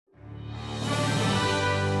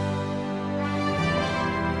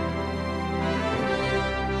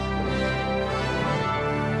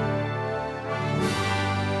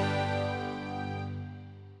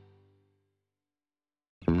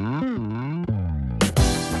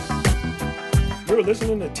You're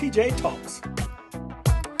listening to TJ Talks.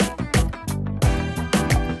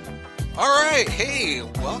 All right, hey,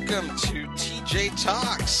 welcome to TJ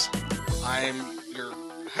Talks. I'm your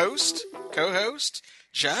host, co-host,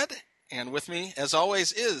 Judd, and with me, as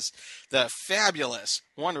always, is the fabulous,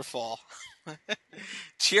 wonderful,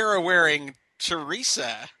 tiara-wearing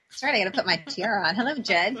Teresa. That's right, I gotta put my tiara on. Hello,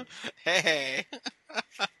 Judd. Hey.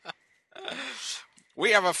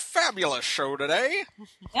 We have a fabulous show today.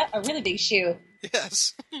 Yep, a really big shoe.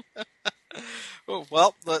 Yes.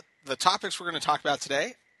 Well, the topics we're going to talk about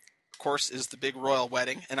today, of course, is the big royal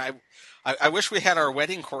wedding. And I wish we had our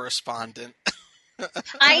wedding correspondent.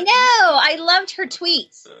 I know. I loved her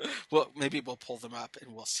tweets. Well, maybe we'll pull them up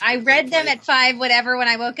and we'll see. I read them at 5 whatever when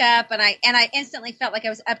I woke up, and I instantly felt like I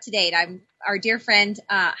was up to date. Our dear friend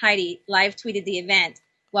Heidi live tweeted the event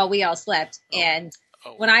while we all slept, and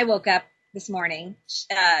when I woke up this morning,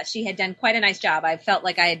 she had done quite a nice job. I felt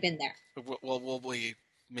like I had been there. Well, we'll be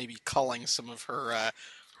maybe culling some of her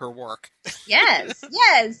work. Yes.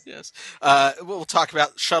 Yes. We'll talk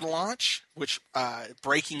about shuttle launch, which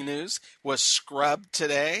breaking news was scrubbed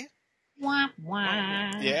today. Wah,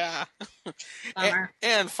 wah. Yeah. Bummer.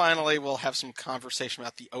 And finally, we'll have some conversation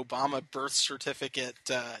about the Obama birth certificate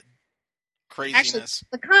craziness. Actually,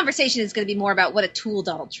 the conversation is going to be more about what a tool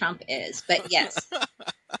Donald Trump is, but yes.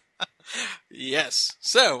 Yes.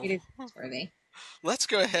 So It is worthy. let's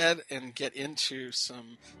go ahead and get into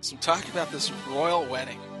some talk about this royal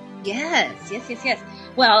wedding. Yes.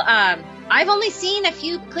 Well, I've only seen a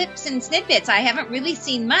few clips and snippets. I haven't really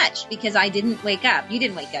seen much because I didn't wake up. You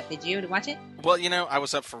didn't wake up, did you, to watch it? Well, I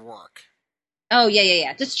was up for work. Oh,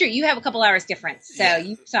 yeah. That's true. You have a couple hours difference, so Yeah.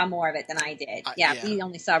 you saw more of it than I did. Yeah. We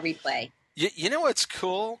only saw replay. You know what's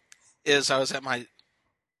cool is I was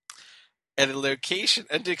at a location,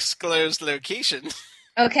 undisclosed location,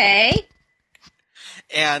 Okay.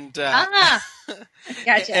 and Gotcha.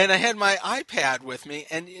 and I had my iPad with me,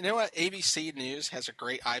 and you know what? ABC News has a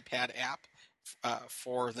great iPad app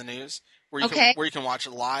for the news where you can watch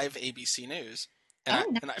live ABC News,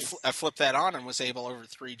 and nice. I flipped that on and was able over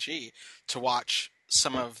 3G to watch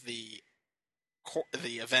some of the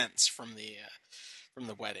events from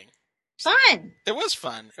the wedding. Fun. It was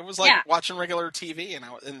fun. It was like watching regular TV, and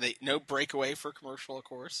no breakaway for commercial, of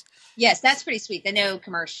course. Yes, that's pretty sweet. The no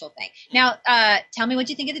commercial thing. Now, tell me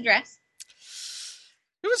what you think of the dress.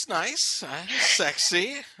 It was nice,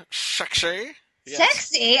 sexy. Yes.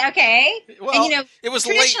 Sexy, okay. Well, and, it was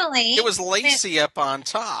traditionally it was lacy up on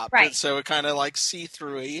top, right? And so it kind of like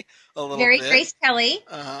see-through-y a little very bit. Grace Kelly.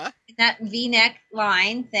 Uh-huh. That V-neck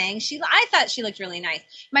line thing. I thought she looked really nice.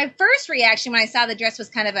 My first reaction when I saw the dress was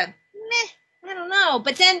kind of a meh, I don't know.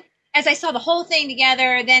 But then as I saw the whole thing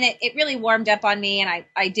together, then it really warmed up on me, and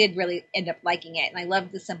I did really end up liking it. And I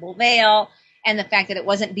loved the simple veil and the fact that it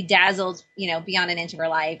wasn't bedazzled, beyond an inch of her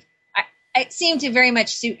life. It seemed to very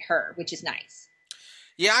much suit her, which is nice.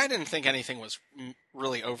 Yeah, I didn't think anything was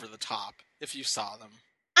really over the top, if you saw them.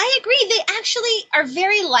 I agree. They actually are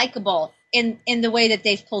very likable in the way that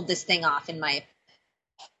they've pulled this thing off, in my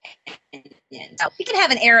opinion. So you can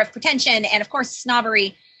have an air of pretension and, of course,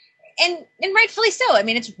 snobbery, and rightfully so. I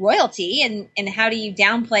mean, it's royalty, and how do you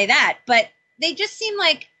downplay that? But they just seem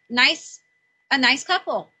like a nice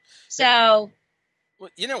couple. So,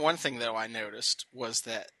 well, one thing though I noticed was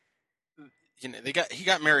that he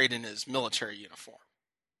got married in his military uniform.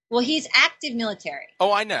 well, he's active military.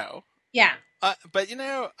 Oh, I know. Yeah. But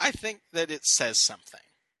I think that it says something.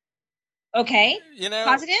 Okay.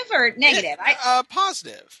 Positive or negative?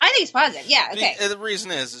 Positive. I think it's positive. Yeah. Okay. The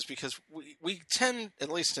reason is because we tend,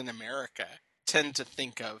 at least in America, to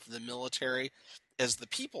think of the military as the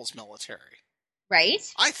people's military. Right.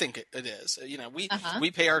 I think it is.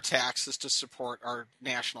 We pay our taxes to support our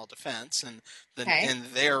national defense, and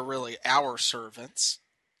they're really our servants.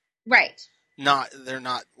 Right. They're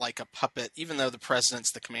not like a puppet, even though the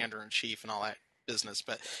president's the commander in chief and all that business,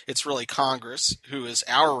 but it's really Congress who is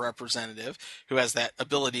our representative, who has that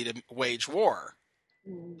ability to wage war.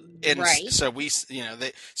 And right. so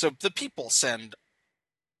so the people send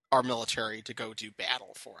our military to go do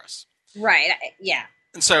battle for us. Right. Yeah.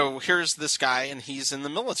 And so here's this guy, and he's in the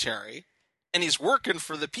military, and he's working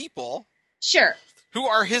for the people. Sure. Who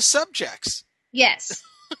are his subjects. Yes.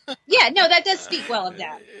 Yeah, no, that does speak well of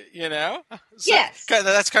that. So yes.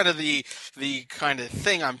 That's kind of the kind of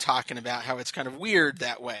thing I'm talking about, how it's kind of weird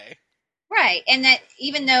that way. Right, and that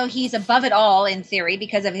even though he's above it all in theory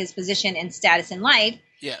because of his position and status in life,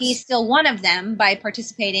 he's still one of them by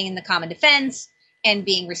participating in the common defense and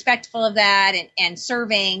being respectful of that and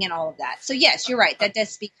serving and all of that. So yes, you're right. That does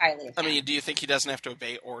speak highly of him. I mean, do you think he doesn't have to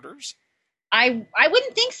obey orders? I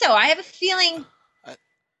wouldn't think so. I have a feeling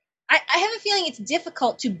I have a feeling it's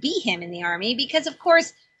difficult to be him in the Army because, of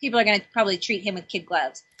course, people are going to probably treat him with kid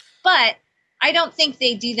gloves. But I don't think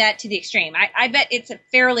they do that to the extreme. I bet it's a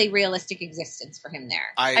fairly realistic existence for him there.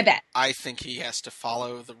 I bet. I think he has to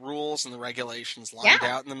follow the rules and the regulations lined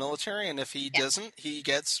out in the military, and if he doesn't, he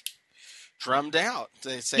gets drummed out.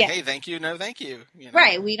 They say, hey, thank you, no thank you.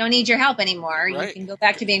 Right, we don't need your help anymore. Right. You can go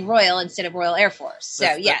back to being Royal instead of Royal Air Force.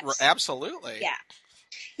 So, yes. Absolutely. Yeah.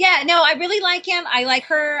 Yeah, no, I really like him. I like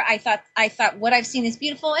her. I thought what I've seen is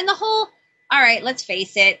beautiful. And the whole, all right, let's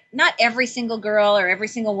face it, not every single girl or every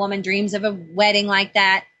single woman dreams of a wedding like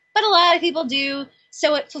that, but a lot of people do.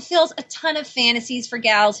 So it fulfills a ton of fantasies for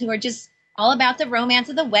gals who are just all about the romance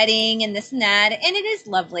of the wedding and this and that. And it is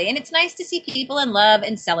lovely. And it's nice to see people in love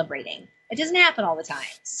and celebrating. It doesn't happen all the time.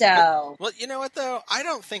 So, well, you know what, though? I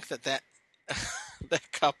don't think that that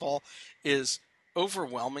couple is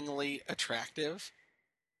overwhelmingly attractive.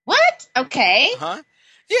 What? Okay. Huh?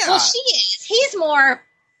 Yeah. Well, she is. He's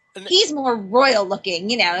more royal looking,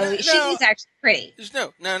 she's actually pretty.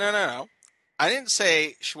 No. I didn't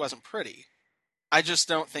say she wasn't pretty. I just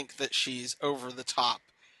don't think that she's over the top,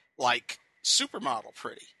 like supermodel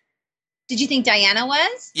pretty. Did you think Diana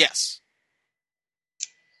was? Yes.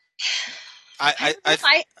 I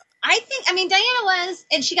think Diana was,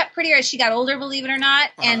 and she got prettier as she got older, believe it or not.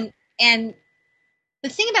 And the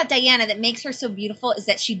thing about Diana that makes her so beautiful is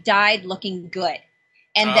that she died looking good.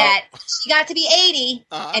 And that she got to be 80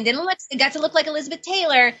 and got to look like Elizabeth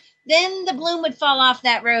Taylor, then the bloom would fall off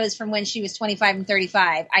that rose from when she was 25 and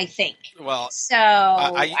 35, I think. Well, so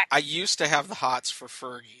I used to have the hots for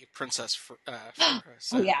Fergie, Princess Fergie.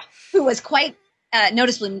 So. Oh, yeah. Who was quite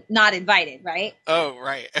noticeably not invited, right? Oh,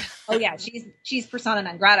 right. Oh, yeah. She's persona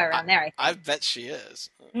non grata around there. I bet she is.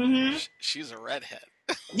 Mm-hmm. She's a redhead.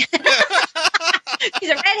 She's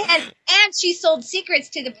a redhead, and she sold secrets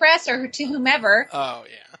to the press or to whomever. Oh,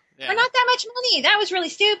 yeah. For not that much money. That was really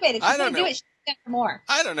stupid. If she's going to do it, she should for more.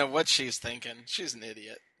 I don't know what she's thinking. She's an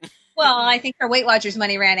idiot. Well, I think her Weight Watchers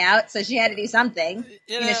money ran out, so she had to do something.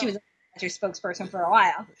 She was a Weight Watchers spokesperson for a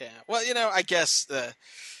while. Yeah. Well, I guess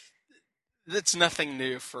that's nothing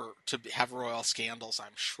new to have royal scandals,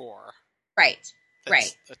 I'm sure. Right.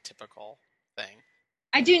 That's a typical thing.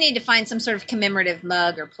 I do need to find some sort of commemorative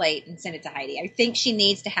mug or plate and send it to Heidi. I think she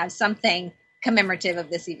needs to have something commemorative of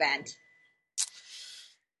this event.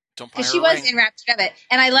 Don't buy her because she was enraptured of it.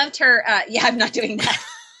 And I loved her. I'm not doing that.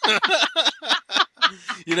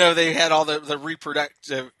 They had all the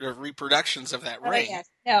reproductions of that ring. Yes.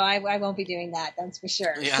 No, I won't be doing that. That's for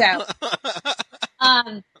sure. Yeah. So,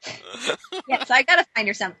 so I got to find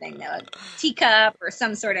her something, though. A teacup or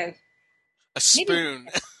some sort of... A spoon.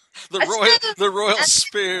 The royal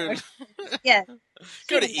spoon. Yeah.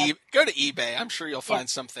 Go to eBay. I'm sure you'll find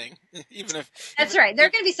something. That's right.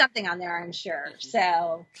 There's going to be something on there, I'm sure.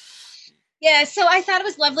 So, so I thought it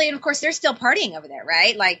was lovely. And of course, they're still partying over there,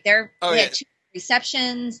 right? Like they had 2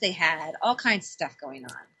 receptions. They had all kinds of stuff going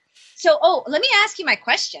on. So, let me ask you my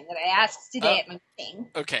question that I asked today at my meeting.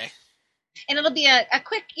 Okay. And it'll be a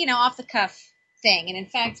quick, off the cuff thing. And in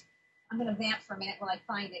fact, I'm going to vamp for a minute while I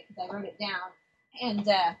find it because I wrote it down. And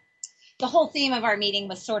the whole theme of our meeting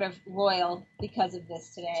was sort of royal because of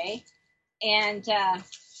this today. And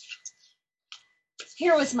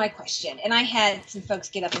here was my question. And I had some folks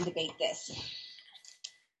get up and debate this.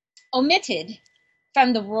 Omitted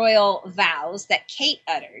from the royal vows that Kate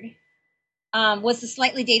uttered was the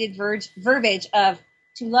slightly dated verbiage of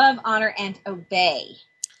to love, honor, and obey.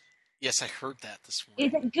 Yes, I heard that this morning.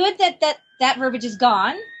 Is it good that verbiage is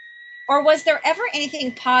gone? Or was there ever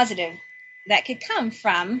anything positive that could come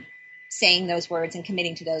from saying those words and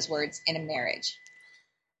committing to those words in a marriage?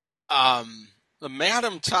 The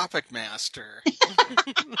Madam Topic Master.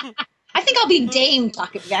 I think I'll be Dame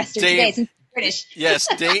Topic Master today since I'm British. Yes,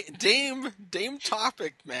 Dame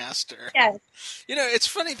Topic Master. Yes. It's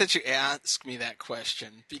funny that you ask me that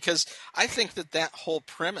question because I think that whole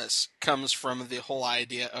premise comes from the whole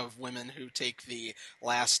idea of women who take the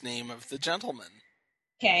last name of the gentleman.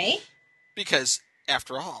 Okay. Because,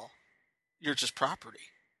 after all, you're just property.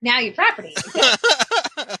 Now you're property.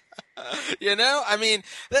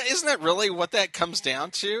 Isn't that really what that comes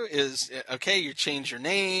down to? Is, okay, you change your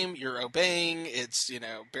name, you're obeying, it's,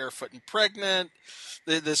 barefoot and pregnant,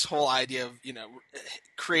 this whole idea of,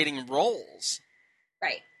 creating roles.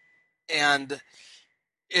 Right. And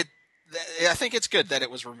I think it's good that it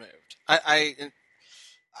was removed.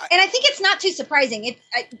 And I think it's not too surprising.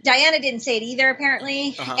 Diana didn't say it either,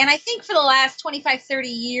 apparently. Uh-huh. And I think for the last 25, 30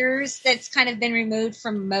 years, that's kind of been removed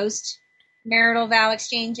from most marital vow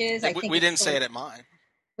exchanges. We didn't say it at mine.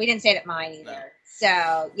 We didn't say it at mine either. No.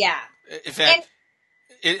 So, yeah. In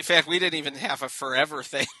fact, we didn't even have a forever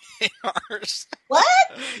thing ours. What?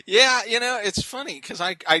 Yeah, it's funny because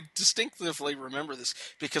I distinctively remember this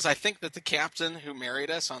because I think that the captain who married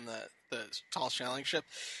us on the tall sailing ship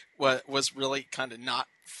was really kind of not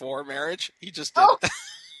for marriage. He just did it.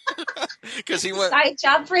 Because he was side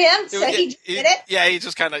job for him, so he just did it. Yeah, he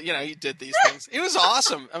just kind of he did these things. It was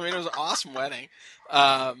awesome. I mean, it was an awesome wedding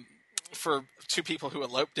for two people who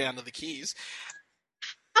eloped down to the Keys.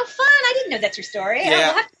 How fun! I didn't know that's your story. Yeah.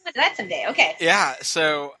 We'll have to go into that someday. Okay. Yeah.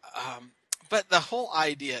 So, but the whole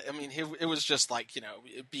idea, I mean, it was just like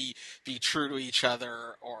be true to each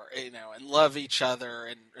other, or and love each other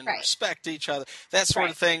and Right. respect each other, that sort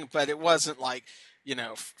of thing. But it wasn't like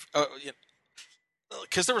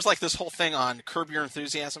because there was like this whole thing on Curb Your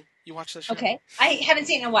Enthusiasm. You watch this show? Okay. I haven't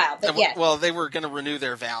seen it in a while, but yes. Well, they were going to renew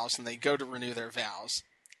their vows, and they go to renew their vows.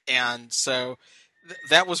 And so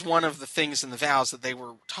that was one of the things in the vows that they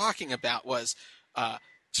were talking about was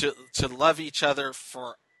to love each other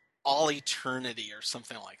for all eternity or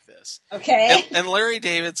something like this. Okay. And Larry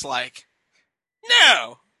David's like,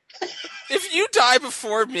 no! If you die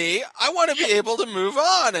before me, I want to be able to move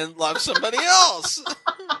on and love somebody else.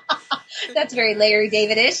 That's very Larry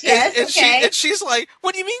David-ish. Yes. And she's like,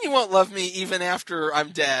 "What do you mean you won't love me even after I'm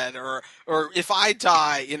dead, or if I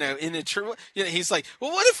die, in eternal?" He's like,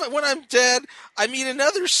 "Well, what if when I'm dead, I meet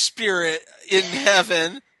another spirit in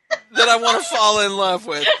heaven that I want to fall in love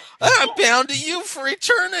with? I'm bound to you for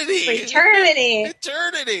eternity. For eternity.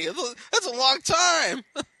 Eternity. That's a long time."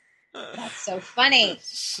 That's so funny.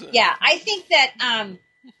 Yeah, I think that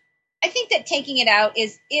taking it out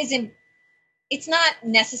is it's not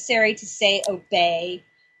necessary to say obey,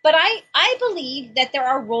 but I believe that there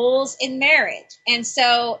are roles in marriage, and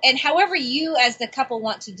however you as the couple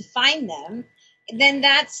want to define them, then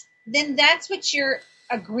that's what you're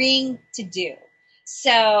agreeing to do.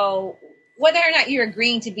 So whether or not you're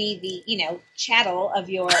agreeing to be the chattel of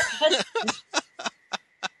your husband,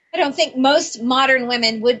 I don't think most modern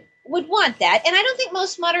women would want that. And I don't think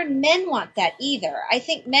most modern men want that either. I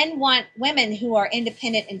think men want women who are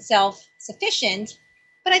independent and self-sufficient,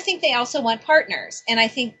 but I think they also want partners. And I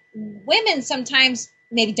think women sometimes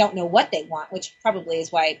maybe don't know what they want, which probably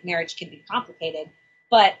is why marriage can be complicated.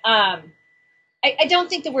 But I don't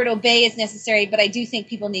think the word obey is necessary, but I do think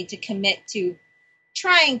people need to commit to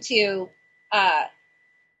trying to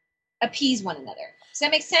appease one another. Does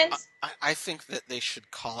that make sense? I think that they should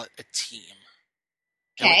call it a team.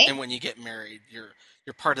 Okay. And when you get married, you're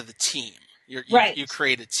part of the team. Right. You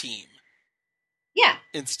create a team. Yeah.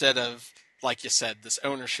 Instead of, like you said, this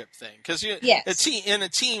ownership thing. Because yes. in a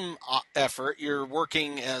team effort, you're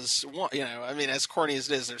working as one. I mean, as corny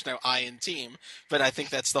as it is, there's no I in team. But I think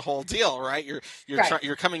that's the whole deal, right? You're right.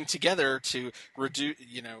 You're coming together to reduce.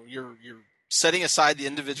 You're setting aside the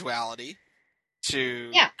individuality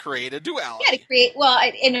to create a duality. Yeah, to create. Well,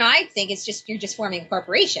 I think it's just you're just forming a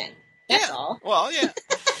corporation. That's all. Well, yeah.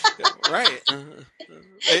 Right.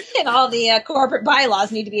 And all the corporate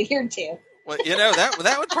bylaws need to be adhered to. Well,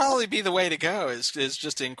 that would probably be the way to go is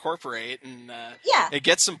just to incorporate and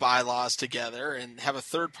get some bylaws together and have a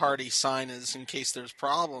third party sign as in case there's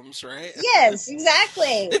problems, right? Yes,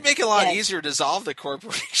 exactly. It'd make it a lot easier to dissolve the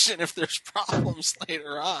corporation if there's problems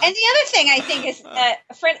later on. And the other thing I think is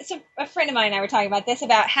a friend of mine and I were talking about this,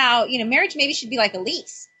 about how marriage maybe should be like a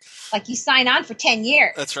lease. Like you sign on for 10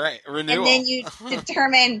 years. That's right. A renewal. And then you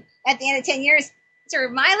determine at the end of 10 years, is there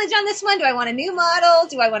mileage on this one? Do I want a new model?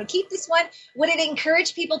 Do I want to keep this one? Would it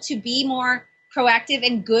encourage people to be more proactive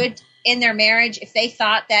and good in their marriage if they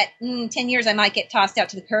thought that 10 years I might get tossed out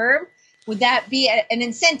to the curb? Would that be an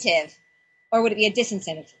incentive, or would it be a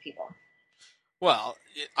disincentive for people? Well,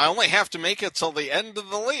 I only have to make it till the end of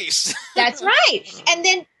the lease. That's right. And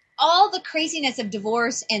then all the craziness of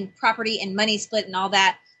divorce and property and money split and all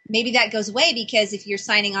that, maybe that goes away because if you're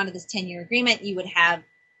signing on to this 10-year agreement, you would have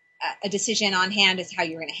a decision on hand as to how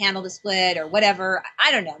you're going to handle the split or whatever.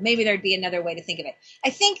 I don't know. Maybe there'd be another way to think of it. I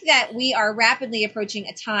think that we are rapidly approaching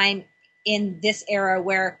a time in this era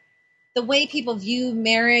where the way people view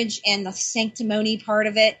marriage and the sanctimony part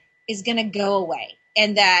of it is going to go away,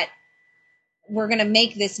 and that we're going to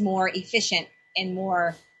make this more efficient and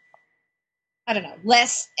more, I don't know,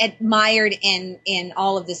 less admired in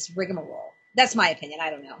all of this rigmarole. That's my opinion. I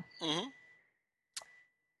don't know. Mm-hmm.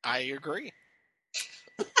 I agree.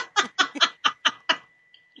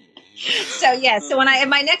 So when at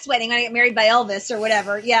my next wedding, I get married by Elvis or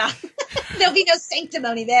whatever. Yeah, there'll be no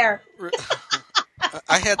sanctimony there.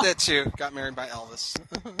 I had that too. Got married by Elvis.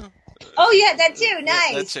 Oh, yeah, that too.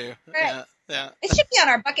 Nice. That too. Right. Yeah. It should be on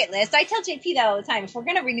our bucket list. I tell JP that all the time. If we're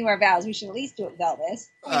going to renew our vows, we should at least do it with Elvis.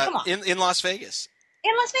 I mean, come on. In Las Vegas.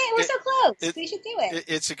 In Las Vegas, we're so close. We should do it.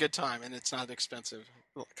 It's a good time, and it's not expensive.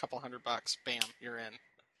 A couple $100, bam, you're in.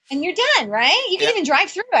 And you're done, right? You can even drive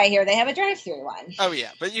through. I hear they have a drive-through one. Oh yeah,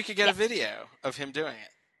 but you could get a video of him doing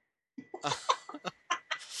it.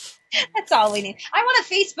 That's all we need. I want a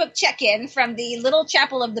Facebook check-in from the Little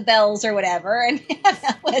Chapel of the Bells or whatever, and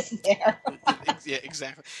Ellis there. Yeah,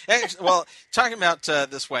 exactly. Well, talking about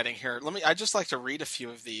this wedding here, I just like to read a few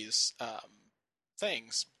of these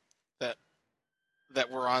things that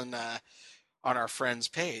were on our friend's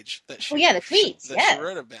page that she. Oh yeah, the tweets. She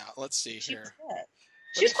wrote about. Let's see here.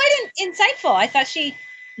 She was quite insightful. I thought she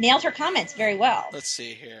nailed her comments very well. Let's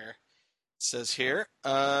see here. It says here,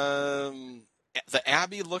 the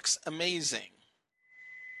Abbey looks amazing.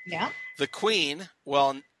 Yeah. The Queen,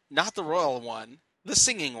 well, not the royal one, the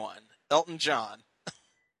singing one, Elton John.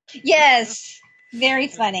 Yes. Very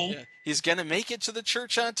funny. Yeah. He's going to make it to the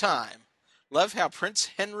church on time. Love how Prince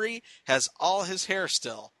Henry has all his hair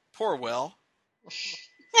still. Poor Will.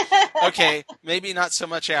 Okay, maybe not so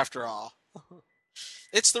much after all.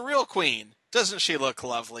 It's the real Queen. Doesn't she look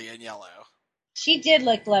lovely in yellow? She did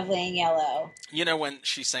look lovely in yellow. You know when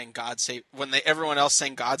she sang everyone else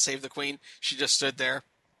sang God Save the Queen, she just stood there.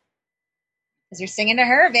 Because you're singing to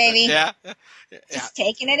her, baby. Yeah. Just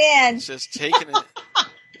taking it in. Just taking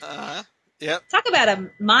it. Yep. Talk about a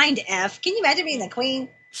mind F. Can you imagine being the Queen?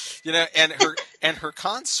 You know, and her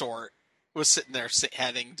consort was sitting there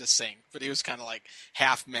having to sing, but he was kind of like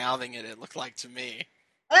half mouthing it looked like to me.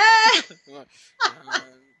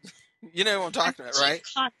 You know what I'm talking about, right?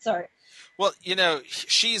 Consort. Well, you know,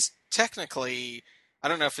 she's technically, I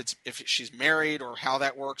don't know if she's married or how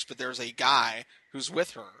that works, but there's a guy who's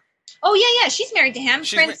with her. Oh yeah, she's married to him.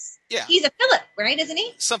 Prince. Yeah, he's a Philip, right? Isn't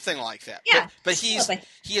he? Something like that. Yeah, but he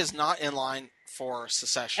is not in line for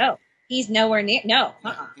succession. Oh, he's nowhere near. No,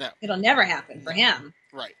 no, it'll never happen for him.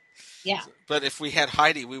 Right. Yeah. But if we had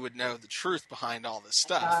Heidi, we would know the truth behind all this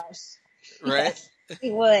stuff, right? Yes, we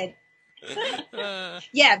would.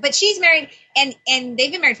 Yeah, but she's married, and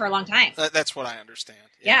they've been married for a long time. That's what I understand.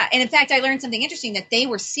 Yeah, and in fact, I learned something interesting, that they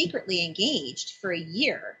were secretly engaged for a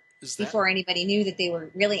year before anybody knew that they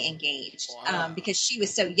were really engaged. Wow. Because she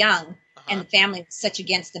was so young, and the family was such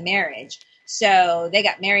against the marriage. So they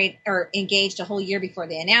got married or engaged a whole year before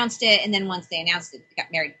they announced it, and then once they announced it, they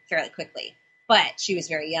got married fairly quickly. But she was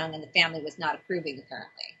very young, and the family was not approving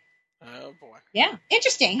apparently. Oh boy. Yeah,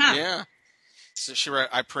 interesting, huh? Yeah. So she wrote,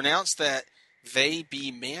 I pronounce that they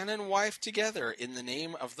be man and wife together in the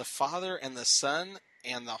name of the Father and the Son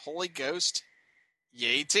and the Holy Ghost.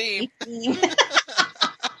 Yay, team.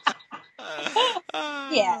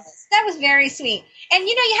 Yes, that was very sweet. And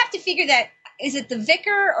you have to figure that, is it the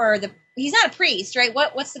vicar or he's not a priest, right?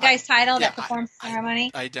 What's the guy's title that performs the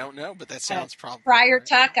ceremony? I don't know, but that sounds probably Friar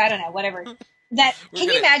Tuck, I don't know, whatever. Can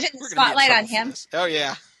you imagine the spotlight on him? Oh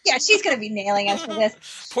yeah. Yeah, she's going to be nailing us for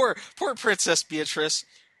this. Poor Princess Beatrice.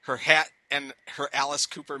 Her hat and her Alice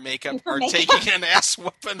Cooper makeup are taking an ass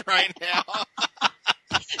whooping right now.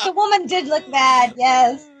 The woman did look bad,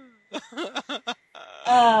 yes.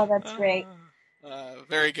 Oh, that's great.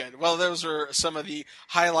 Very good. Well, those are some of the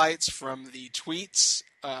highlights from the tweets.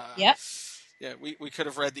 Yep. Yeah, we could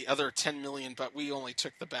have read the other 10 million, but we only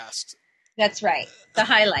took the best. That's right. The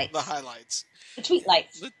highlights. The highlights. The tweet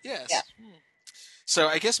lights. Yes. Yeah. So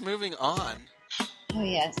I guess moving on. Oh,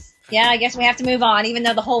 yes. Yeah, I guess we have to move on, even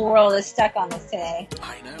though the whole world is stuck on this today.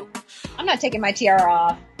 I know. I'm not taking my tiara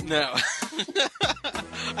off. No.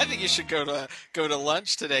 I think you should go to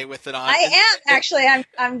lunch today with it on. I am actually. I'm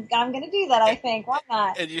going to do that. I think. Why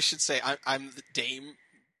not? And you should say, "I'm the Dame."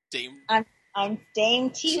 I'm Dame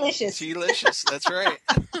T-licious. T-licious. That's right.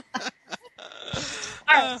 All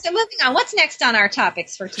right. So moving on. What's next on our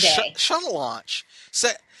topics for today? Shuttle launch.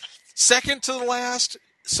 Second to the last.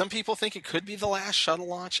 Some people think it could be the last shuttle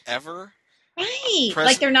launch ever. Right.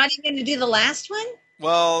 Like they're not even going to do the last one?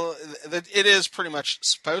 Well, it is pretty much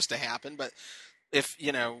supposed to happen, but if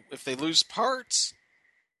they lose parts,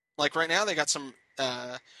 like right now they got some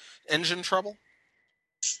engine trouble.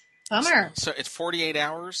 Bummer. So it's 48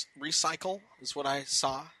 hours recycle is what I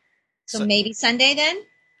saw. So maybe Sunday then?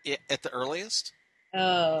 At the earliest.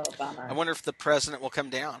 Oh, bummer. I wonder if the president will come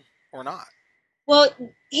down or not. Well,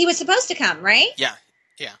 he was supposed to come, right? Yeah.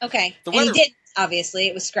 Okay. And he did, obviously.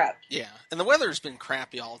 It was scrubbed. Yeah. And the weather's been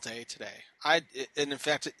crappy all day today. And in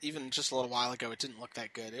fact, even just a little while ago, it didn't look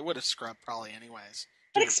that good. It would have scrubbed probably anyways.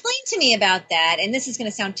 But explain to me about that, and this is going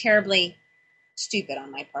to sound terribly stupid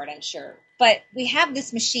on my part, I'm sure. But we have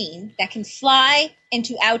this machine that can fly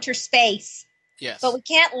into outer space. Yes. But we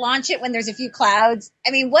can't launch it when there's a few clouds.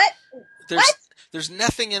 I mean, what? There's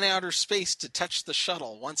nothing in outer space to touch the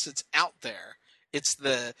shuttle once it's out there. It's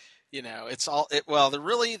the It's all well. They're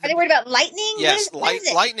really Are they worried about lightning? yes. What is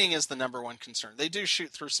it? Lightning is the number one concern. They do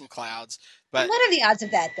shoot through some clouds, but What are the odds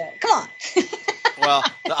of that, though? Come on. well,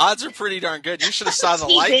 the odds are pretty darn good. You should have saw the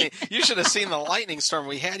Teasing. lightning. You should have seen the lightning storm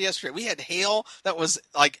we had yesterday. We had hail that was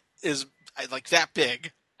like that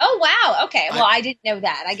big. Oh, wow. Okay. Well, I didn't know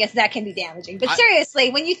that. I guess that can be damaging. But seriously,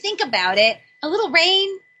 when you think about it, a little rain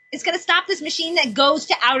is going to stop this machine that goes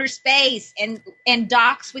to outer space and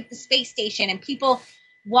docks with the space station, and people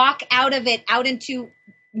walk out of it out into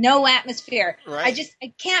no atmosphere. Right.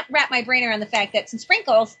 I can't wrap my brain around the fact that some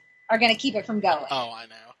sprinkles are going to keep it from going. Oh, I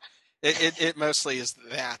know. It mostly is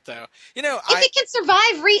that, though. If it can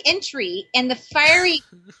survive re-entry and the fiery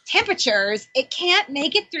temperatures, it can't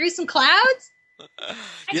make it through some clouds? I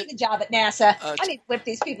need a job at NASA. I need to whip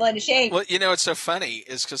these people into shape. Well, it's so funny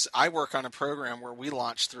is because I work on a program where we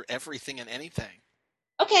launch through everything and anything.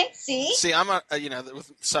 Okay, see, I'm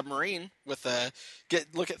with submarine with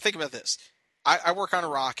think about this. I work on a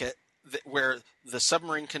rocket where the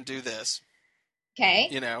submarine can do this. Okay.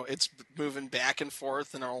 It's moving back and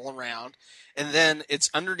forth and all around, and then it's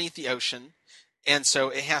underneath the ocean, and so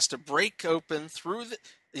it has to break open through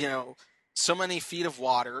so many feet of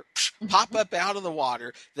water, pop up out of the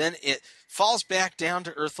water, then it falls back down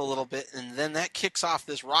to Earth a little bit, and then that kicks off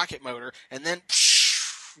this rocket motor, and then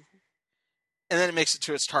it makes it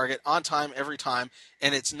to its target on time every time,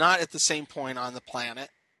 and it's not at the same point on the planet.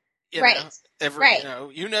 Right.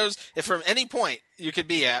 If from any point you could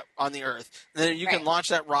be at on the Earth, then you can launch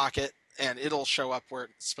that rocket, and it'll show up where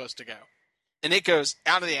it's supposed to go, and it goes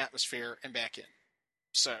out of the atmosphere and back in.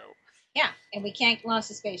 So. Yeah, and we can't launch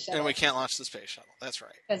the space shuttle. That's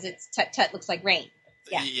right. Because it's tut looks like rain.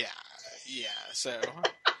 Yeah. Yeah. So.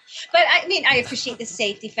 But I appreciate the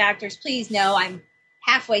safety factors. Please know I'm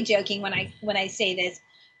halfway joking when I say this,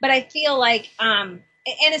 but I feel like, and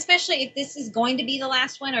especially if this is going to be the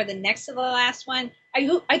last one or the next to the last one, I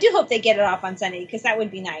do hope they get it off on Sunday because that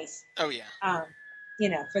would be nice. Oh yeah.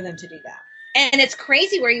 For them to do that. And it's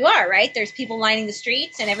crazy where you are, right? There's people lining the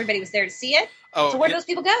streets, and everybody was there to see it. Oh, so where do those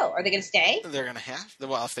people go? Are they going to stay? They're going to have.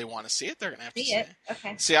 Well, if they want to see it, they're going to have to see it.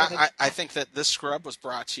 Okay. See, I think that this scrub was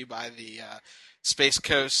brought to you by the Space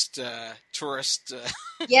Coast Tourist.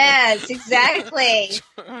 Yes, exactly.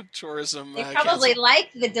 Tourism. They probably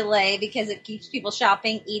like the delay because it keeps people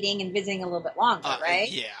shopping, eating, and visiting a little bit longer,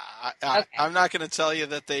 right? Yeah. Okay. I'm not going to tell you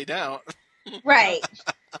that they don't. Right.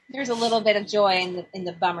 There's a little bit of joy in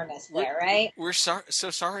the bummerness there, right? We're so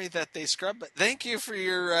sorry that they scrub, but thank you for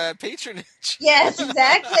your patronage. Yes,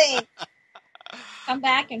 exactly. Come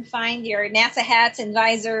back and find your NASA hats and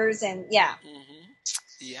visors, and yeah. Mm-hmm.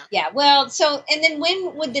 Yeah. Yeah. Well, and then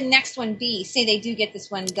when would the next one be? Say they do get this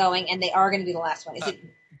one going, and they are going to be the last one. Is it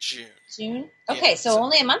June? June? Okay, so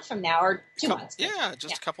only a month from now, or 2 months. Yeah,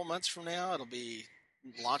 just a couple months from now, it'll be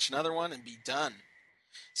launch another one and be done.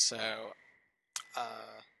 So.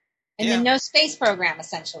 And then no space program,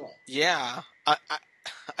 essentially. Yeah.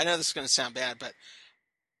 I know this is going to sound bad, but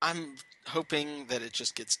I'm hoping that it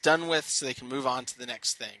just gets done with so they can move on to the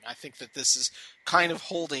next thing. I think that this is kind of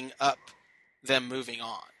holding up them moving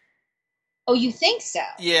on. Oh, you think so?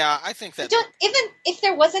 Yeah, I think that. Even if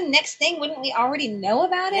there was a next thing, wouldn't we already know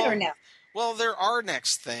about it, or no? Well, there are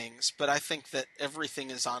next things, but I think that everything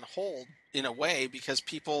is on hold in a way because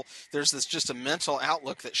there's just a mental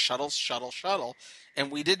outlook that shuttle, and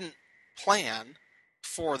we didn't plan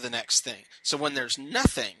for the next thing. So when there's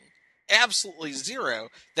nothing, absolutely zero,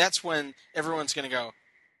 that's when everyone's going to go,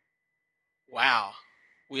 wow,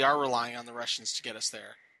 we are relying on the Russians to get us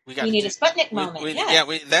there. We need a Sputnik moment.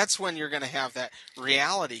 That's when you're going to have that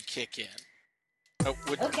reality kick in. Oh,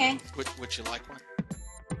 okay. Would you like one?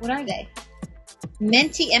 What are they?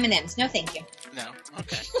 Minty M&Ms. No, thank you. No?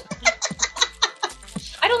 Okay.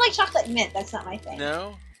 I don't like chocolate and mint. That's not my thing.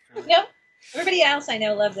 No? No. Everybody else I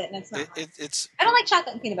know loves it, and it's not. I don't like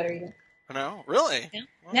chocolate and peanut butter either. No? Really? No.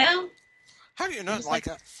 Well, no. How do you not like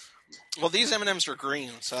that? Well, these M&Ms are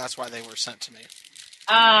green, so that's why they were sent to me.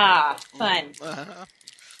 Ah, fun. Uh-huh.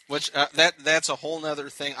 Which that's a whole nother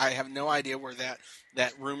thing. I have no idea where that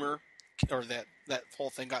rumor or that whole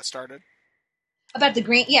thing got started. About the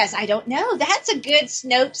green? Yes, I don't know. That's a good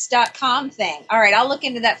Snopes.com thing. All right, I'll look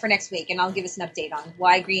into that for next week, and I'll give us an update on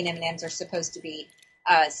why green M&Ms are supposed to be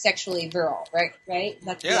sexually virile, right?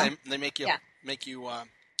 That's they make you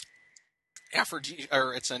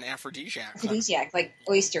or it's an aphrodisiac. Aphrodisiac, like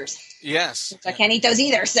oysters. Yes. I can't eat those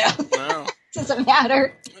either, so no. It doesn't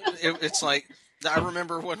matter. It's like I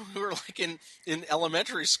remember when we were like in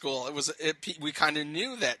elementary school. We kind of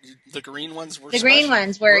knew that the green ones were exactly.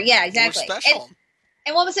 Were special.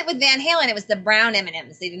 And what was it with Van Halen? It was the brown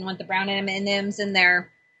M&Ms. They didn't want the brown M&Ms in their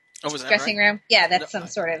Oh, was that dressing right? room. Yeah, that's No, some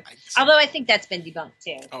sort of. I- Although I think that's been debunked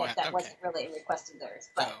too. Oh, That okay. wasn't really a request of theirs.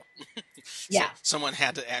 But Oh. yeah, So someone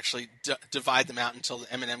had to actually divide them out until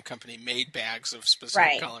the M&M company made bags of specific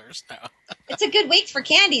Right. colors. No. it's a good week for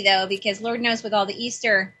candy though, because Lord knows with all the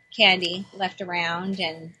Easter candy left around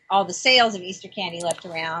and all the sales of Easter candy left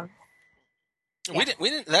around. We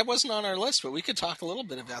didn't. That wasn't on our list, but we could talk a little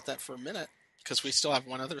bit about that for a minute because we still have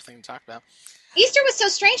one other thing to talk about. Easter was so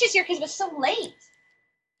strange this year because it was so late.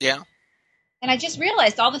 Yeah. And I just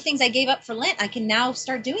realized all the things I gave up for Lent, I can now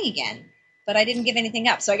start doing again. But I didn't give anything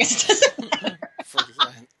up, so I guess it doesn't matter. For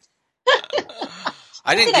Lent.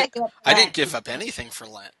 I didn't give up anything for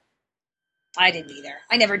Lent. I didn't either.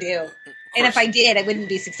 I never do. And if I did, I wouldn't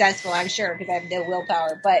be successful, I'm sure, because I have no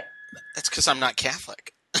willpower. But that's because I'm not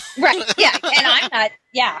Catholic. right, yeah, and I'm not.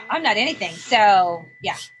 Yeah, I'm not anything. So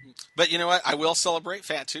yeah. But you know what? I will celebrate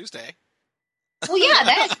Fat Tuesday. Well, yeah,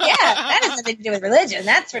 that has nothing to do with religion.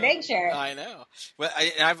 That's for dang sure. I know. Well,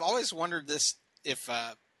 I've always wondered this: if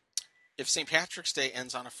St. Patrick's Day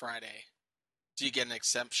ends on a Friday, do you get an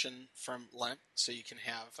exemption from Lent so you can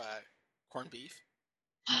have corned beef?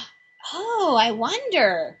 Oh, I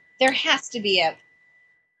wonder. There has to be a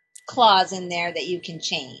clause in there that you can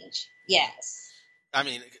change. Yes. I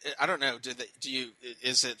mean, I don't know.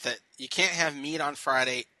 Is it that you can't have meat on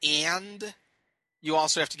Friday and you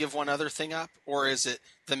also have to give one other thing up, or is it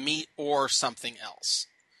the meat or something else?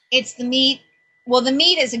 It's the meat. Well, the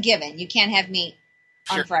meat is a given. You can't have meat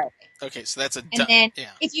on Friday. Okay, so that's and then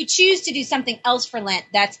if you choose to do something else for Lent,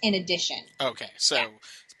 that's in addition. Okay, so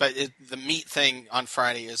but the meat thing on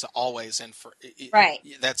Friday is always in for right.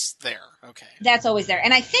 That's there. Okay, that's always there.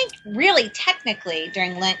 And I think really technically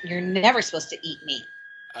during Lent you're never supposed to eat meat.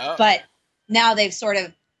 Oh. But now they've sort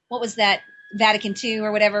of what was that Vatican II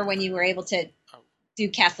or whatever when you were able to do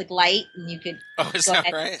Catholic Light and you could is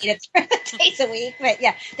that right? Eat it days a week. But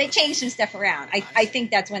yeah, they changed some stuff around. I think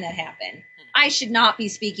that's when that happened. I should not be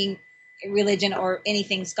speaking religion or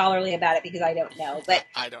anything scholarly about it because I don't know. But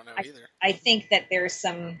I don't know either. I think that there's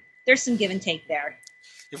some give and take there.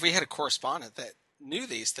 If we had a correspondent that knew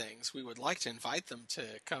these things, we would like to invite them to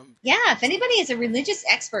come. Yeah, if anybody is a religious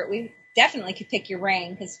expert, we definitely could pick your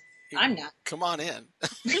brain because I'm not. Come on in.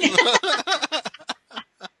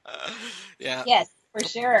 Yeah. Yes, for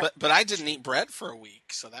sure. But I didn't eat bread for a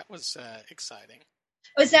week, so that was exciting.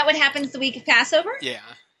 Oh, is that what happens the week of Passover? Yeah.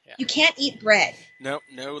 You can't eat bread. No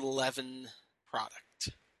leaven product.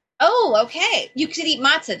 Oh, okay. You could eat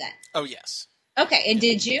matzah then. Oh, yes. Okay, and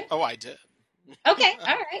did you? Oh, I did. Okay,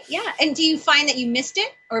 all right, yeah. And do you find that you missed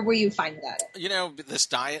it, or were you fine without it? You know, this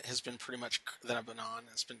diet has been pretty much that I've been on.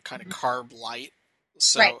 It's been kind of carb light,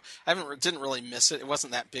 so right. I didn't really miss it. It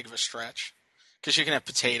wasn't that big of a stretch because you can have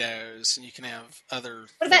potatoes and you can have other.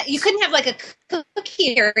 What about you? Couldn't have like a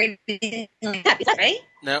cookie or anything like that, right?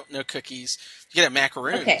 No cookies. You can have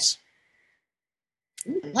macaroons. Okay.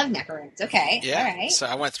 Ooh, I love macaroons. Okay. Yeah. All right. So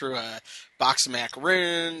I went through a box of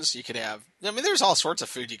macaroons. You could have. I mean, there's all sorts of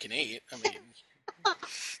food you can eat. I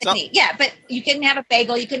mean. Yeah, but you couldn't have a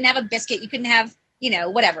bagel. You couldn't have a biscuit. You couldn't have,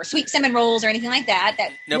 whatever, sweet cinnamon rolls or anything like that.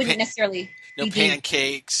 That wouldn't necessarily. No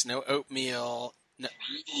pancakes. No oatmeal. No,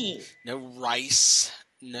 right. No rice.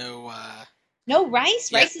 No. No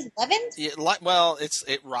rice. Rice is leavened. Yeah. Well,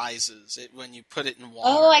 it rises when you put it in water.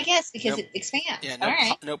 Oh, I guess because it expands. Yeah. All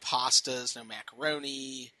right. No pastas. No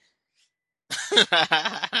macaroni.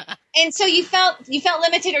 And so you felt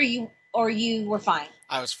limited, or you were fine.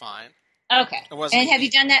 I was fine. Okay. And have you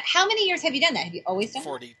done that? How many years have you done that? Have you always done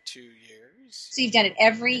 42 years. So you've done it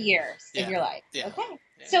every year of your life. Yeah. Okay.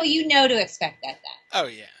 Yeah. So you know to expect that then. Oh,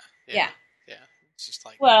 yeah. Yeah. It's just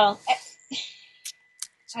like... Well,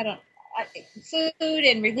 food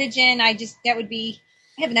and religion, that would be...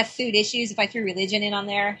 I have enough food issues. If I threw religion in on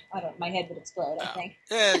there, my head would explode, I think.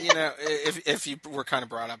 Yeah, if you were kind of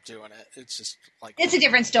brought up doing it, it's just like... It's a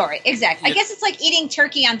different story. Exactly. I guess it's like eating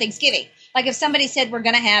turkey on Thanksgiving. Like if somebody said we're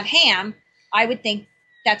going to have ham, I would think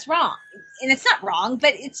that's wrong. And it's not wrong,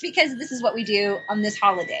 but it's because this is what we do on this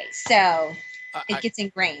holiday. So it gets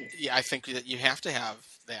ingrained. Yeah, I think that you have to have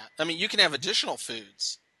that. I mean, you can have additional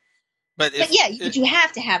foods. But you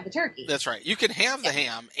have to have the turkey. That's right. You can have the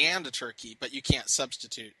ham and a turkey, but you can't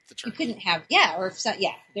substitute the turkey. You couldn't have,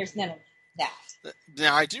 there's none of that.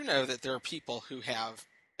 Now, I do know that there are people who have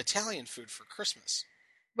Italian food for Christmas.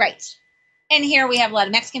 Right. And here we have a lot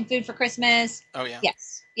of Mexican food for Christmas. Oh, yeah?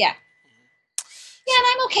 Yes. Yeah. Mm-hmm. Yeah, and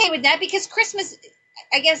I'm okay with that because Christmas,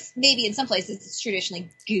 I guess maybe in some places it's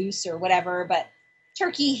traditionally goose or whatever, but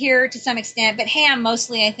turkey here to some extent, but ham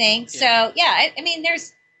mostly, I think. Yeah. So, yeah, I mean,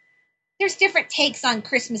 there's different takes on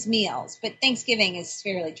Christmas meals, but Thanksgiving is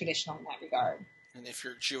fairly traditional in that regard. And if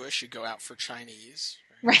you're Jewish, you go out for Chinese,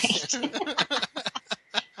 right? Right.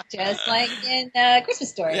 Just like in Christmas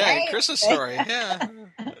Story, Yeah, right? Christmas Story. Yeah,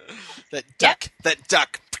 that Yep. duck. That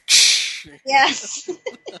duck. Yes.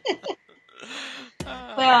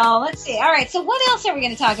 Well, let's see. All right, so what else are we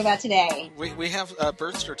going to talk about today? We have a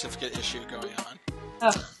birth certificate issue going on.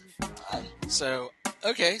 Oh, So,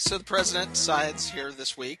 okay, so the president decides here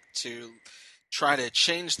this week to try to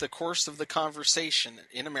change the course of the conversation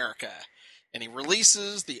in America. And he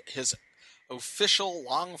releases his official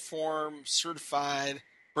long-form certified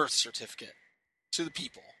birth certificate to the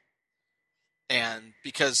people. And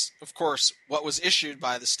because, of course, what was issued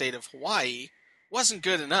by the state of Hawaii wasn't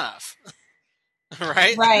good enough.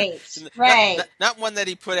 Right? Right. Not one that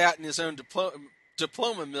he put out in his own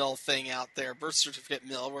diploma mill thing out there, birth certificate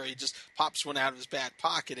mill, where he just pops one out of his back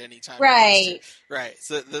pocket anytime. Right. Right.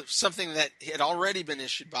 So something that had already been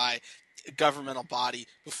issued by a governmental body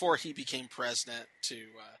before he became president to,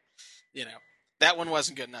 that one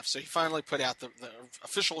wasn't good enough. So he finally put out the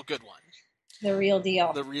official good one. The real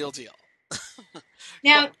deal. The real deal.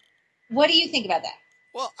 Now, what do you think about that?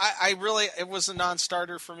 Well, it was a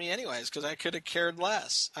non-starter for me anyways, because I could have cared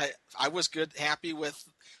less. I was happy with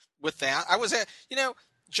that. I was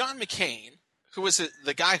John McCain, who was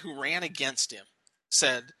the guy who ran against him,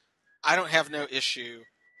 said, I don't have no issue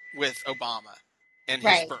with Obama and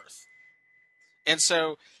his birth. And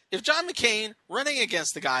so if John McCain running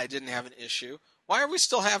against the guy didn't have an issue, why are we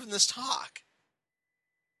still having this talk?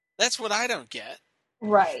 That's what I don't get.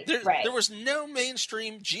 Right. There was no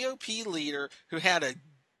mainstream GOP leader who had a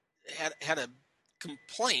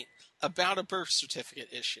complaint about a birth certificate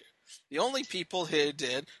issue. The only people who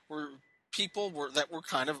did were people that were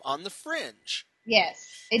kind of on the fringe. Yes.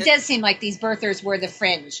 It does seem like these birthers were the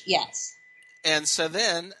fringe, yes. And so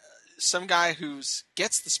then some guy who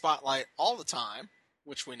gets the spotlight all the time,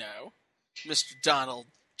 which we know, Mr. Donald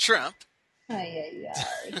Trump,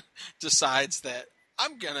 decides that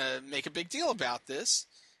I'm going to make a big deal about this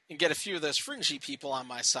and get a few of those fringy people on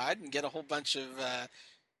my side and get a whole bunch of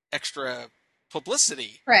extra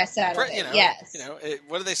publicity. Press out of it, yes.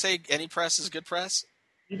 What do they say? Any press is good press?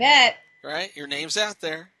 You bet. Right? Your name's out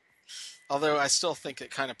there. Although I still think it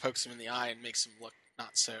kind of pokes him in the eye and makes him look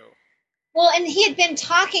not so... Well, and he had been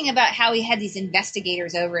talking about how he had these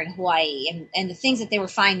investigators over in Hawaii and the things that they were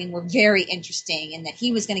finding were very interesting and that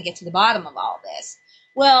he was going to get to the bottom of all this.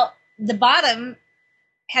 Well, the bottom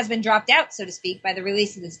has been dropped out, so to speak, by the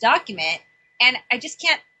release of this document, and I just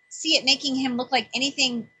can't see it making him look like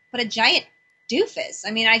anything but a giant doofus.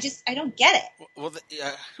 I mean, I don't get it. Well,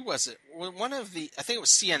 who was it? One of I think it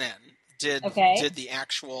was CNN did the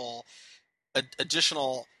actual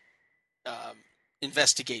additional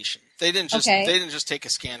investigation. They didn't just take a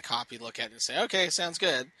scanned copy, look at it, and say, okay, sounds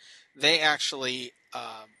good. They actually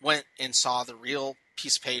went and saw the real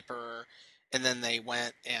piece of paper, and then they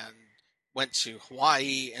went to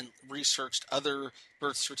Hawaii and researched other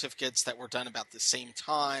birth certificates that were done about the same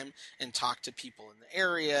time and talked to people in the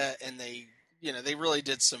area, and they really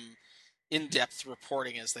did some in-depth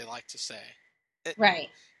reporting, as they like to say. Right.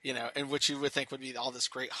 And which you would think would be all this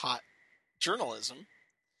great hot journalism.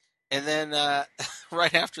 And then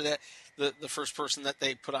right after that, the first person that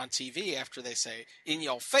they put on TV after they say, in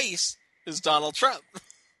your face, is Donald Trump.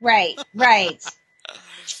 Right.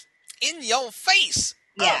 In your face.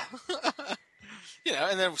 Yeah.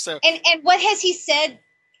 And then so... And what has he said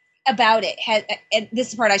about it? And this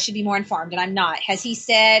is the part I should be more informed, and I'm not. Has he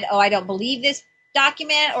said, I don't believe this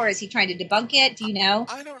document, or is he trying to debunk it? Do you know?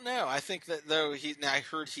 I don't know. I think that, though, I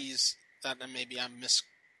heard maybe I'm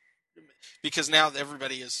because now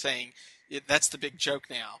everybody is saying that's the big joke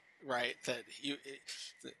now, right? That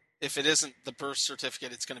if it isn't the birth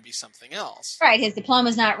certificate, it's going to be something else. Right, his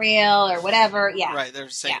diploma's not real or whatever. Yeah. Right, they're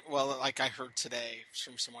saying, well, like I heard today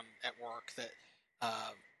from someone at work that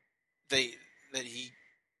that he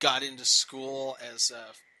got into school as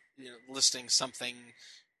listing something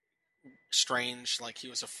strange, like he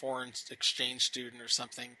was a foreign exchange student or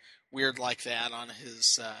something weird like that on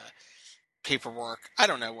his paperwork. I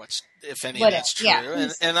don't know if any of that's true. Yeah.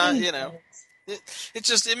 And I,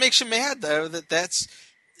 it makes you mad though that's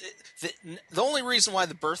the only reason why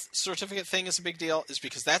the birth certificate thing is a big deal is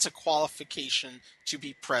because that's a qualification to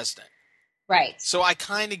be president. Right. So I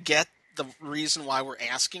kind of get the reason why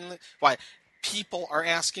why people are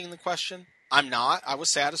asking the question. I'm not. I was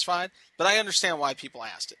satisfied, but I understand why people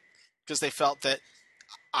asked it because they felt that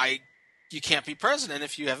you can't be president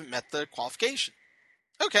if you haven't met the qualification.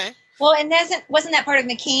 Okay. Well, and wasn't that part of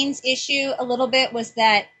McCain's issue a little bit? Was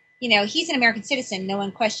that he's an American citizen, no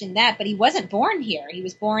one questioned that, but he wasn't born here. He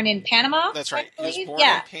was born in Panama. That's right. He was born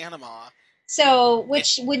in Panama, So,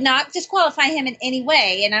 which would not disqualify him in any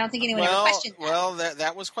way, and I don't think anyone ever questioned that. Well,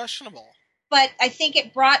 that was questionable. But I think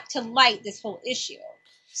it brought to light this whole issue.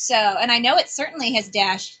 So, and I know it certainly has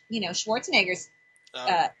dashed, Schwarzenegger's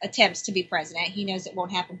attempts to be president. He knows it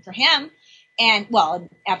won't happen for him. And, well,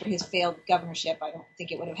 after his failed governorship, I don't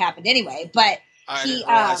think it would have happened anyway. But I didn't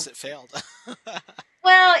realize it failed.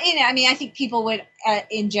 Well, I think people would,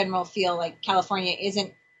 in general, feel like California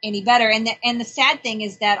isn't any better. And the sad thing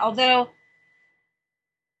is that although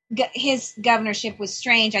his governorship was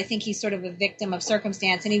strange, I think he's sort of a victim of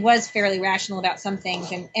circumstance, and he was fairly rational about some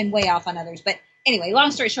things and way off on others. But anyway,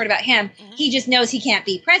 long story short about him, he just knows he can't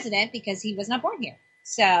be president because he was not born here.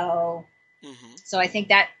 So, so I think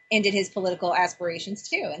that ended his political aspirations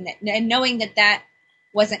too, and knowing that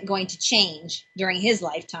wasn't going to change during his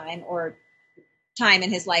lifetime or time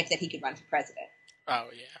in his life that he could run for president. Oh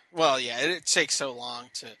yeah, well yeah, it takes so long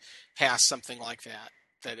to pass something like that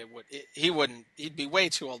he'd be way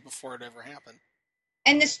too old before it ever happened.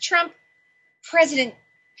 And this Trump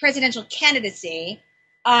presidential candidacy,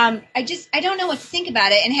 I don't know what to think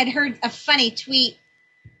about it, and had heard a funny tweet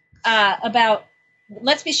about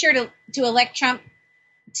let's be sure to elect Trump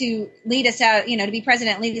to lead us out, to be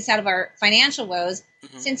president and lead us out of our financial woes,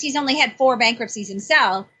 since he's only had 4 bankruptcies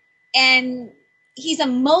himself, and he's a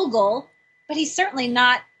mogul, but he's certainly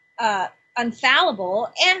not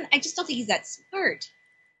infallible, and I just don't think he's that smart.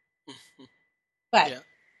 But yeah.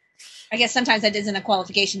 I guess sometimes that isn't a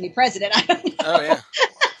qualification to be president. I don't know. Oh, yeah.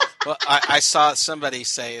 Well, I saw somebody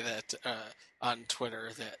say that on Twitter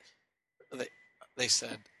that they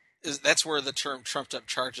said that's where the term trumped up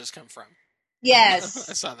charges come from. Yes.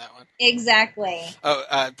 I saw that one. Exactly.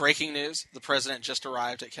 Oh, breaking news. The president just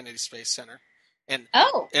arrived at Kennedy Space Center. And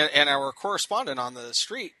our correspondent on the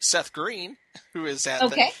street, Seth Green, who is at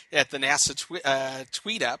the NASA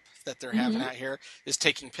tweet up that they're having out here, is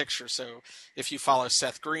taking pictures. So if you follow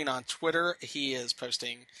Seth Green on Twitter, he is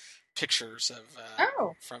posting pictures of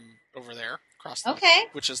from over there across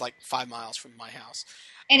which is like 5 miles from my house.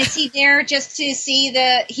 And is he there just to see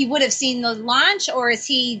he would have seen the launch, or is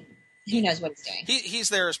he, who knows what he's doing? He's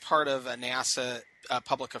there as part of a NASA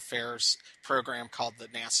public affairs program called the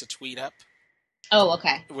NASA Tweet Up. Oh,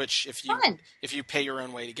 okay. Which, if you pay your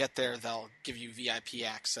own way to get there, they'll give you VIP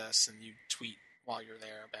access, and you tweet while you're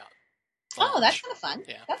there about. Oh, that's kind of fun.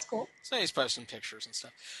 Yeah, that's cool. So he's posting pictures and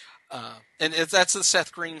stuff. And that's the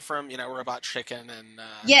Seth Green from Robot Chicken and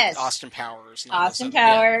Austin Powers. And Austin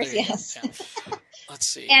Powers, yes. Yeah. Let's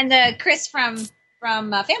see. And Chris from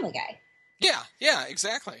Family Guy. Yeah,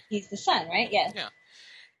 exactly. He's the son, right? Yeah. Yeah.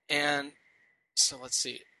 And so let's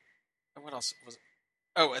see. What else was it?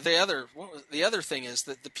 Oh, the other thing is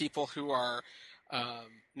that the people who are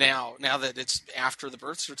now that it's after the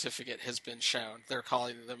birth certificate has been shown, they're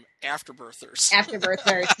calling them afterbirthers.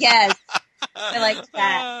 Afterbirthers, yes. I liked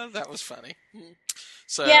that. That was funny.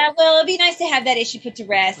 So yeah, well, it'd be nice to have that issue put to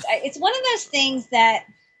rest. It's one of those things that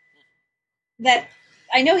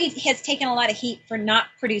I know he has taken a lot of heat for not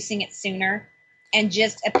producing it sooner and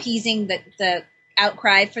just appeasing the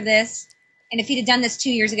outcry for this. And if he'd have done this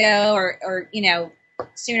 2 years ago, or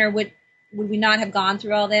sooner, would we not have gone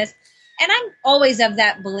through all this? And I'm always of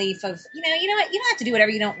that belief of, you know what, you don't have to do whatever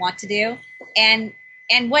you don't want to do. And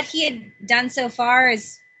what he had done so far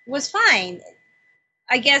was fine.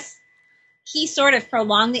 I guess he sort of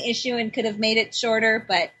prolonged the issue and could have made it shorter,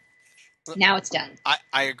 but now it's done.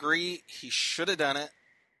 I agree. He should have done it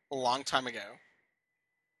a long time ago.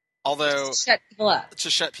 Although to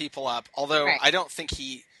shut people up. Although right. I don't think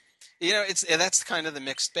that's kind of the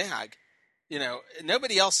mixed bag.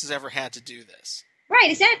 Nobody else has ever had to do this. Right,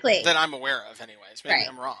 exactly. That I'm aware of, anyways. Maybe right.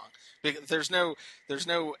 I'm wrong. There's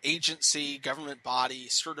no agency, government body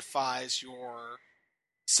certifies your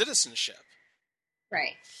citizenship.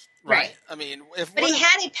 Right. Right. I mean, but he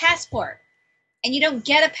had a passport, and you don't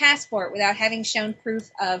get a passport without having shown proof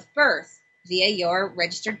of birth via your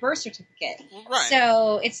registered birth certificate. Right.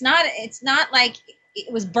 So it's not like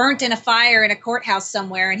it was burnt in a fire in a courthouse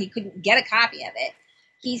somewhere and he couldn't get a copy of it.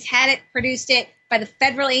 He's had it produced by the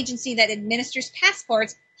federal agency that administers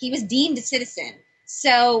passports. He was deemed a citizen.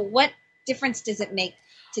 So what difference does it make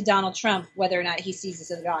to Donald Trump whether or not he sees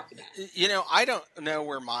this as a document? I don't know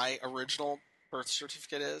where my original birth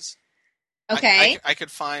certificate is. Okay. I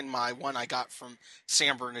could find my one I got from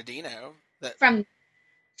San Bernardino. From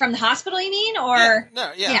the hospital, you mean? Or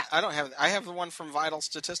yeah. I don't have. I have the one from Vital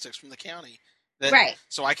Statistics from the county. Right.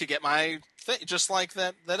 So I could get my thing just like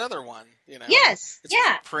that other one. Yes. It's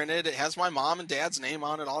yeah. printed. It has my mom and dad's name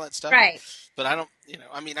on it. All that stuff. Right. But I don't.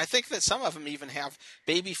 I think that some of them even have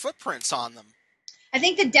baby footprints on them. I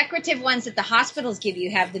think the decorative ones that the hospitals give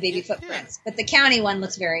you have the baby footprints, but the county one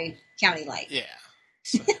looks very county-like. Yeah.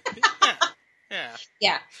 So,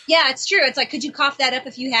 yeah. Yeah, it's true. It's like, could you cough that up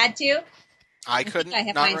if you had to? I couldn't. I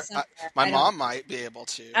have mine somewhere. My mom might be able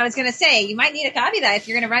to. I was going to say, you might need a copy of that if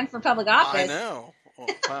you're going to run for public office. I know. Oh,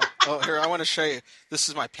 wow. Oh, here, I want to show you. This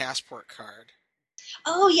is my passport card.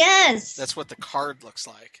 Oh, yes. That's what the card looks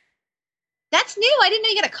like. That's new. I didn't know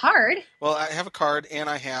you got a card. Well, I have a card and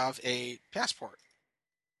I have a passport.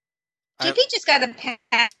 JP just got a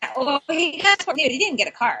passport. He didn't get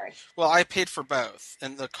a card. Well, I paid for both.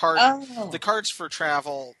 And the card's for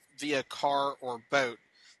travel via car or boat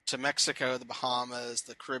to Mexico, the Bahamas,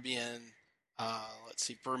 the Caribbean,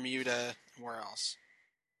 Bermuda, where else?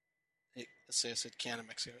 Let's say I said Canada,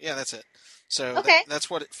 Mexico. Yeah, that's it. So okay. That's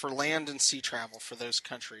what for land and sea travel for those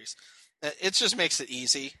countries. It just makes it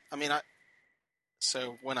easy. I mean,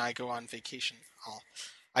 so when I go on vacation,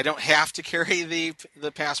 I don't have to carry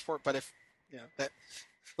the passport, but if the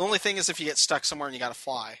only thing is if you get stuck somewhere and you got to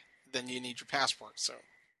fly, then you need your passport.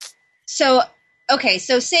 So okay,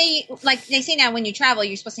 so say, like they say now when you travel,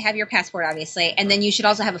 you're supposed to have your passport, obviously, and then you should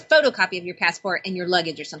also have a photocopy of your passport in your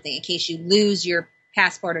luggage or something in case you lose your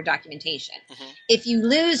passport or documentation. Mm-hmm. If you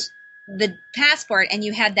lose the passport and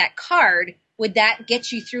you had that card, would that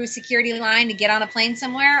get you through a security line to get on a plane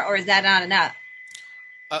somewhere, or is that not enough?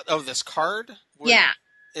 This card? Yeah.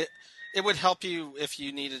 It would help you if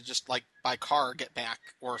you needed just like by car get back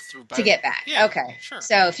or through boat. To get back. Yeah, okay. Sure.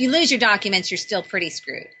 So if you lose your documents, you're still pretty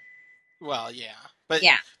screwed. Well, yeah. But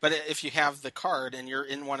if you have the card and you're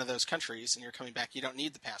in one of those countries and you're coming back, you don't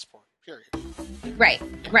need the passport, period. Right.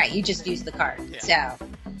 You just use the card. Yeah. So,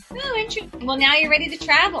 interesting. Well, now you're ready to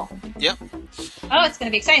travel. Yep. Oh, it's going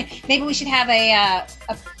to be exciting. Maybe we should have a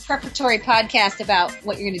preparatory podcast about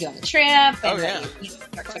what you're going to do on the trip and what your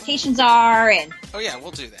expectations are. And oh, yeah,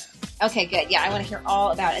 we'll do that. Okay, good. Yeah, I want to hear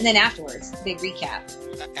all about it. And then afterwards, big recap.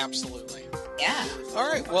 Absolutely. Yeah. All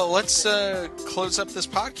right. Well, let's close up this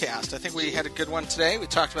podcast. I think we had a good one today. We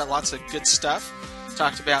talked about lots of good stuff.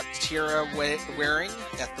 Talked about tiara wearing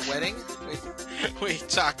at the wedding. We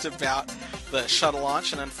talked about the shuttle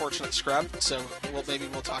launch and unfortunate scrub. So maybe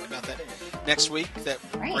we'll talk about that next week. That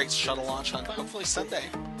great shuttle launch on hopefully Sunday.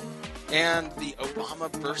 And the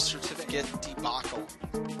Obama birth certificate debacle.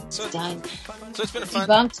 So it's been a fun...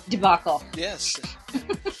 Debunked debacle. Yes.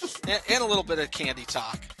 and a little bit of candy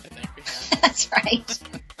talk, I think we had. That's right.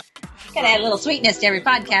 Gotta add a little sweetness to every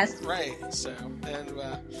podcast. Right. So, and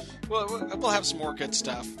we'll have some more good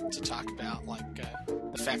stuff to talk about, like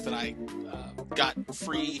the fact that I got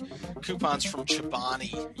free coupons from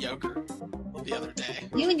Chobani yogurt the other day.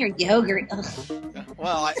 You and your yogurt. Ugh.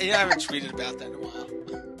 Well, I haven't tweeted about that in a while.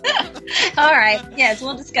 All right. Yes,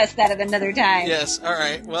 we'll discuss that at another time. Yes. All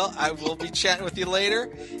right. Well, I will be chatting with you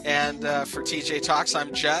later. And for TJ Talks,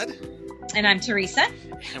 I'm Judd. And I'm Teresa.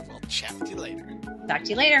 And we'll chat with you later. Talk to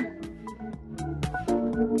you later.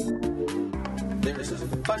 There's a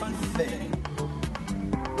fun thing.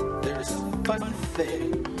 There's a fun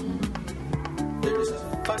thing. There's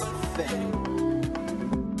a fun thing.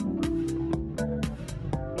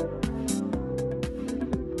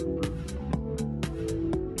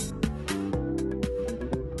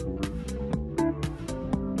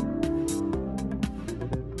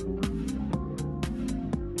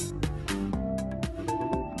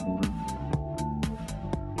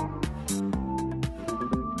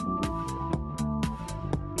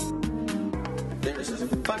 There's a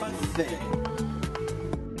fun thing.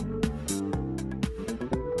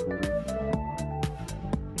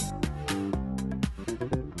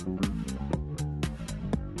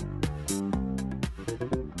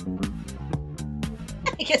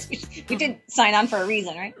 I guess we did sign on for a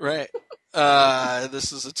reason, right? Right.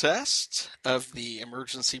 This is a test of the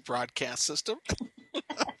emergency broadcast system.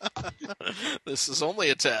 This is only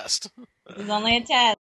a test. This is only a test.